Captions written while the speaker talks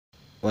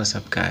What's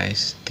up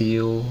guys,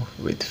 Theo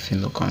with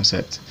Fino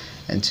Concept,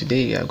 and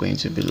today we are going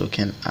to be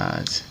looking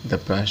at the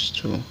brush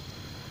tool.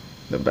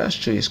 The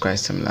brush tool is quite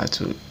similar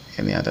to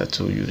any other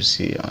tool you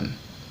see on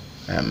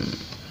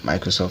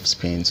Microsoft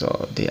Paint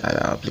or the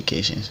other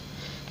applications.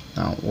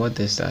 Now what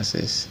this does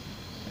is,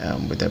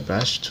 with the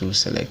brush tool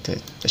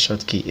selected, the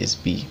shortcut is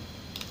B.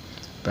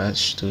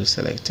 Brush tool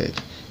selected,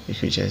 you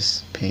could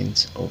just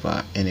paint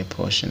over any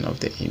portion of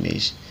the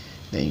image,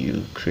 then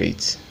you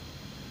create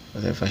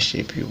whatever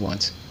shape you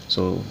want.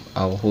 So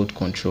I'll hold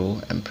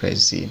Ctrl and press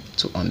Z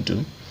to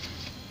undo.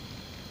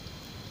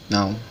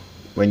 Now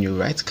when you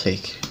right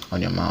click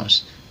on your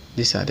mouse,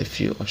 these are the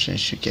few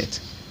options you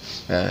get.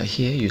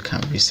 Here you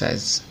can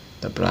resize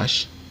the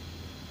brush.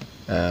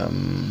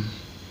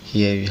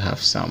 Here you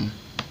have some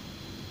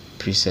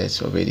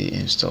presets already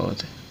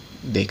installed.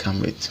 They come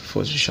with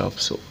Photoshop,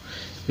 so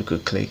you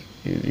could click,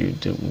 you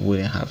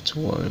wouldn't have to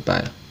worry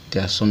about it.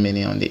 There are so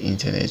many on the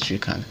internet, you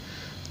can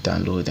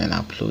download and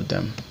upload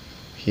them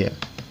here.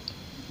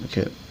 You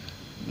could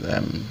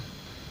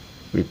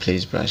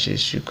replace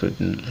brushes, you could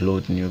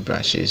load new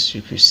brushes,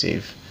 you could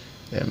save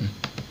them.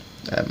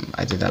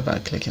 I did that by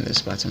clicking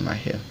this button right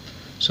here.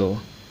 So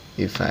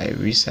if I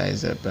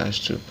resize the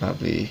brush to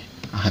probably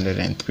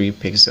 103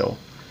 pixel,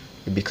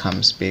 it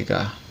becomes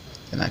bigger,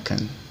 and I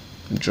can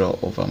draw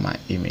over my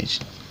image.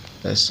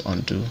 Let's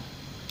undo,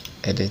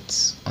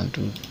 edit,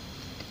 undo.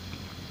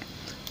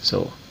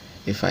 So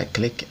if I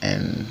click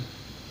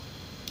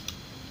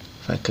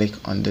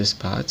on this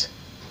part,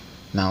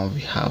 now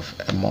we have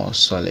a more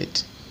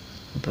solid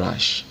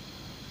brush.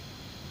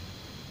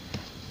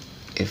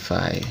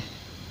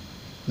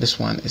 This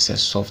one is a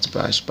soft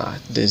brush,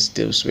 but this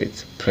deals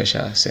with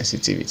pressure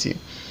sensitivity,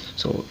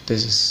 so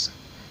this is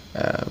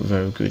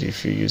very good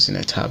if you're using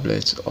a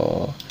tablet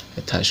or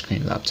a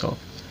touchscreen laptop.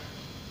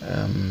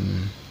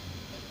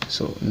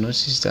 So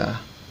notice that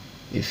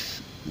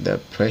if the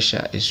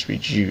pressure is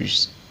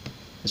reduced,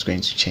 it's going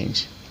to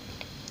change.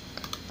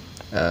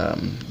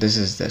 This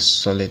is the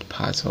solid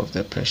part of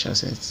the pressure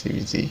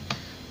sensitivity.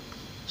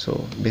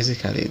 So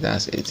basically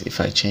that's it. If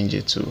I change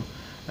it to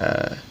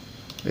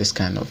this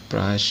kind of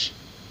brush,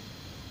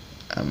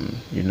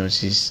 you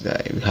notice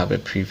that we have a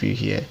preview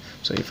here.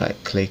 So if I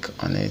click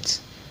on it,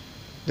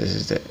 this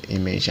is the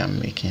image I'm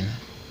making.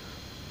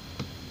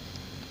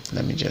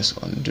 Let me just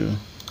undo.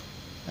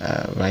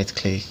 Right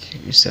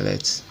click, you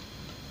select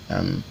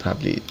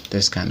probably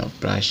this kind of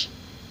brush.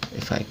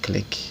 If I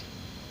click,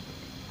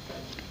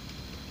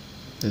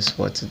 this is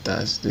what it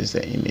does. This is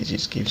the image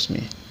it gives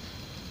me.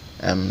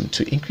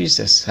 To increase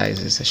the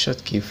sizes, a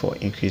shortcut for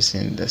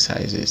increasing the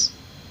sizes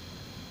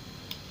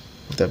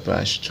of the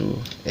brush tool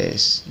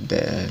is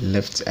the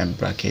left and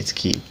bracket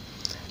key.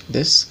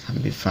 This can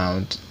be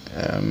found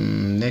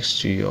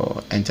next to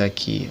your enter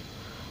key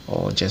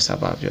or just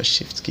above your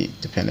shift key,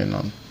 depending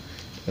on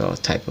your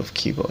type of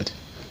keyboard.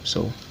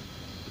 So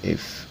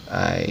if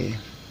I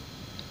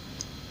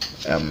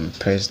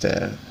press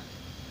the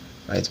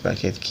right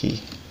bracket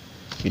key,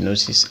 you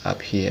notice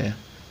up here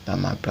that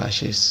my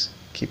brushes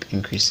keep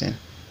increasing.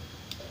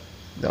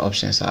 The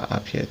options are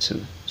up here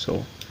too.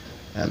 So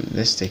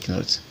let's take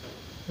note.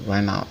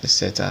 Right now it's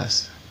set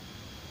as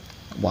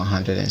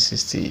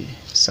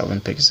 167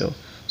 pixel.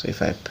 So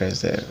if I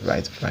press the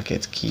right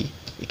bracket key,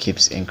 it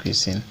keeps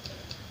increasing.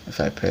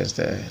 If I press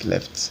the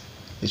left,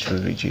 it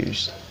will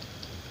reduce.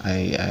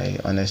 I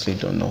honestly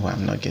don't know why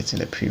I'm not getting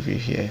the preview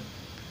here.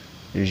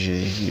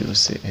 Usually you will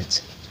see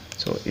it.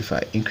 So if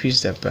I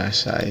increase the brush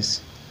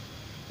size,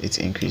 it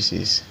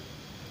increases.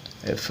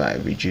 If I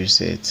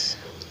reduce it,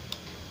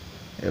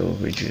 it will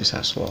reduce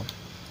as well.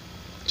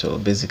 So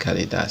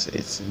basically that's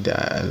it. There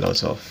are a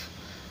lot of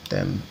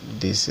them.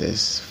 This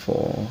is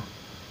for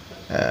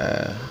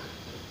I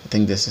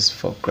think this is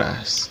for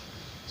grass.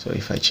 So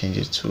if I change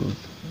it to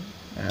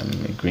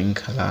a green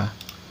color,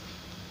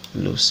 it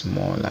looks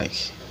more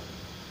like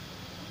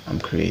I'm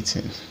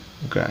creating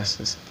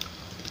grasses.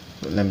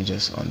 So let me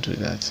just undo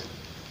that.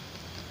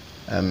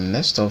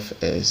 Next off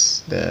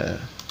is the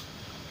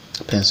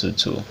pencil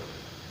tool.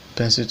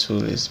 Pencil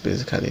tool is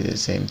basically the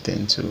same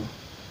thing too.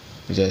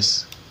 You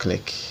just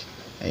click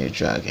and you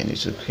drag and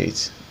it will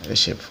create a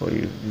shape for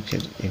you. You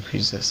could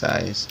increase the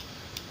size.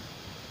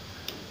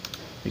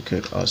 You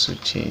could also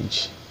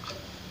change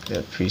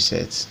the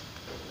presets.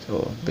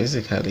 So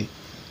basically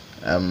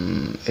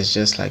it's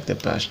just like the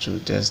brush tool,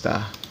 just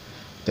that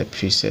the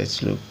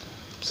presets look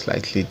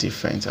slightly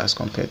different as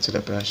compared to the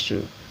brush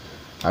tool.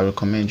 I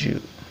recommend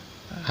you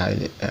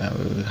highly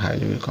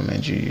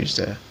recommend you use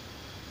the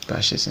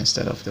brushes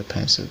instead of the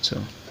pencil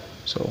tool.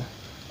 So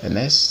the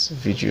next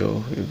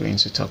video we're going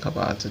to talk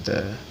about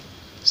the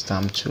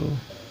stamp tool.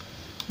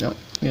 Let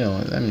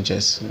me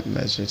just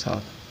measure it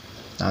out.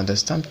 Now the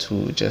stamp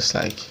tool, just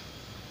like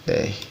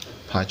the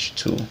patch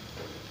tool,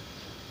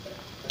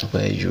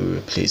 where you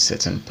replace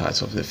certain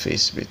parts of the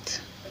face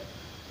with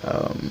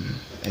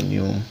a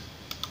new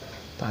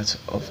part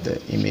of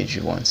the image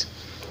you want.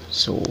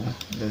 So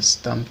the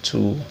stamp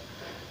tool,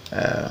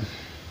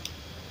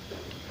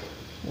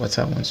 what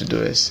I want to do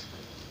is,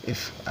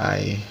 if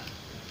I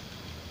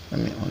let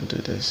me undo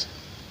this.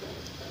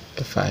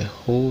 if I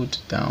hold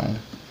down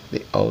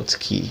the Alt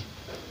key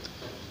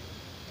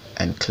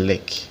and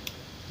click,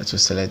 it will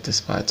select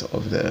this part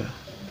of the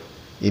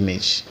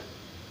image.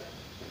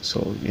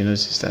 So you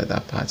notice that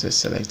that part is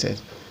selected.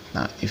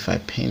 Now if I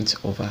paint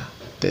over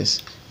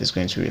this, it's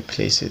going to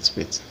replace it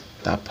with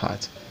that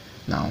part.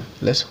 Now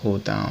let's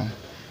hold down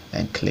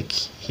and click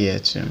here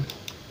too.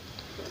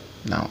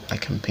 Now I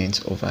can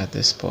paint over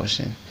this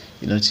portion.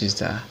 You notice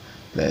that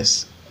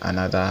there's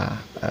another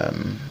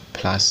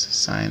plus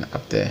sign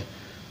up there,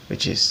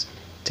 which is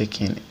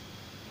taking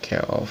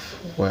care of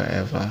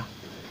wherever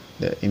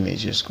the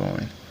image is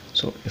going.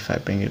 So if I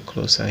bring it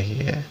closer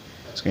here,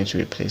 it's going to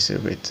replace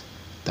it with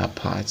that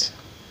part.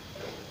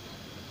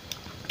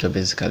 So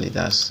basically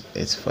that's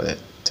it for the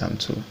term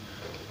 2.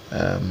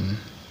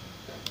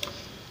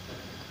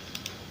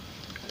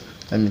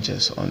 Let me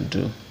just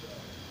undo.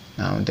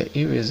 Now the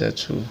eraser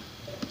tool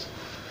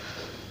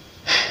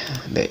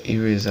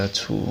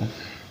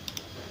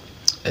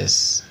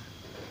is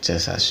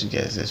just as you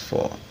guess it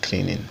for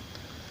cleaning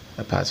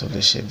a part of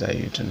the shape that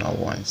you do not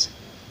want.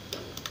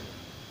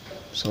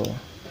 So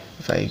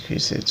if I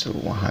increase it to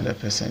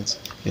 100%,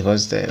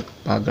 because the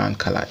background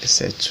color is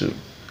set to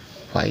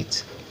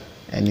white,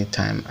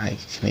 anytime I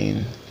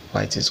clean,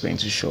 white is going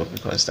to show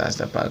because that's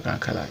the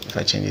background color. If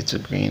I change it to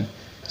green,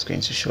 it's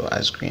going to show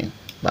as green,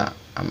 but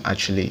I'm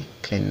actually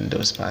cleaning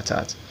those parts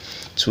out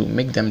to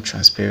make them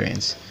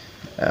transparent.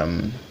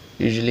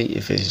 Usually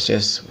if it's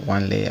just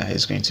one layer,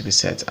 it's going to be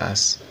set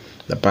as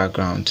the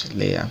background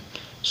layer.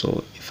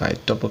 So if I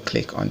double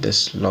click on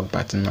this lock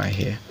button right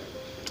here,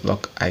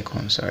 lock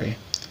icon, sorry,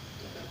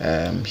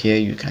 here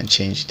you can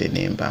change the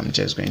name, but I'm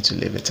just going to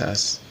leave it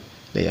as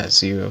layer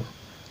 0.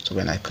 So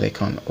when I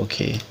click on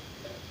OK,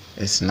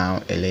 it's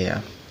now a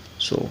layer.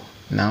 So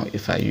now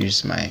if I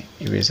use my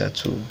eraser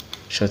tool,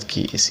 short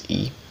key is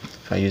E.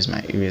 If I use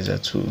my eraser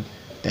tool,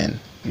 then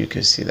you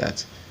can see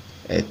that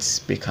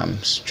it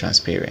becomes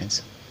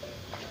transparent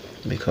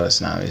because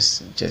now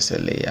it's just a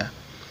layer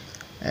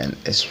and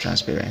it's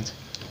transparent.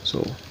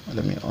 So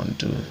let me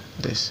undo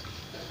this.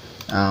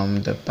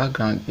 The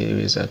background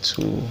eraser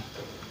tool,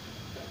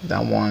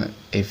 that one,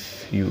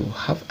 if you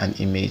have an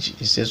image,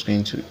 it's just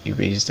going to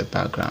erase the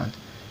background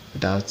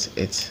without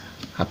it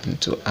happening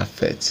to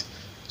affect.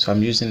 So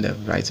I'm using the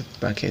right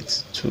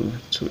bracket to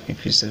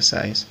increase the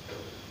size.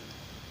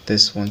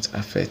 This won't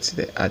affect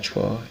the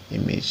actual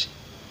image.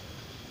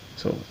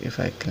 So if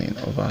I clean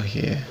over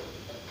here,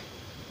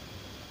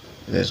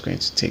 that's going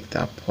to take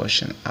that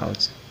portion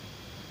out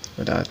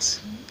without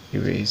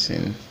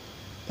erasing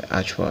the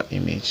actual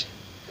image.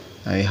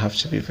 Now you have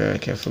to be very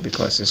careful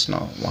because it's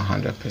not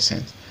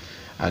 100%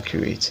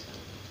 accurate.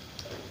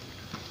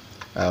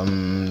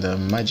 The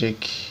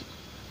magic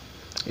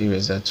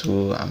eraser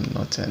tool, I'm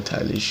not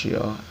entirely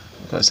sure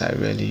because I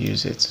rarely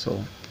use it,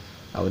 so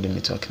I wouldn't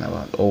be talking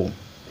about. Oh,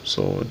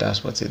 so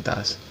that's what it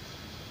does.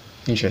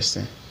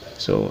 Interesting.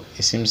 So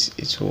it seems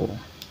it will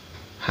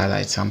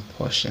highlight some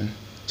portion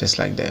just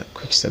like the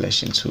quick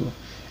selection tool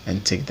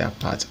and take that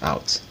part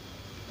out.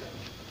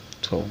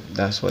 So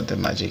that's what the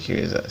magic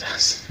eraser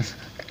does.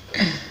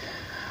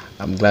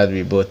 I'm glad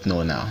we both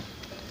know now.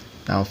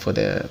 Now for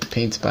the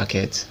paint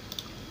bucket,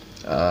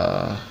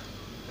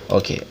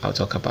 okay, I'll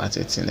talk about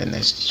it in the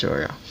next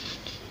tutorial.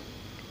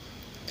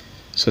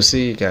 So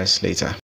see you guys later.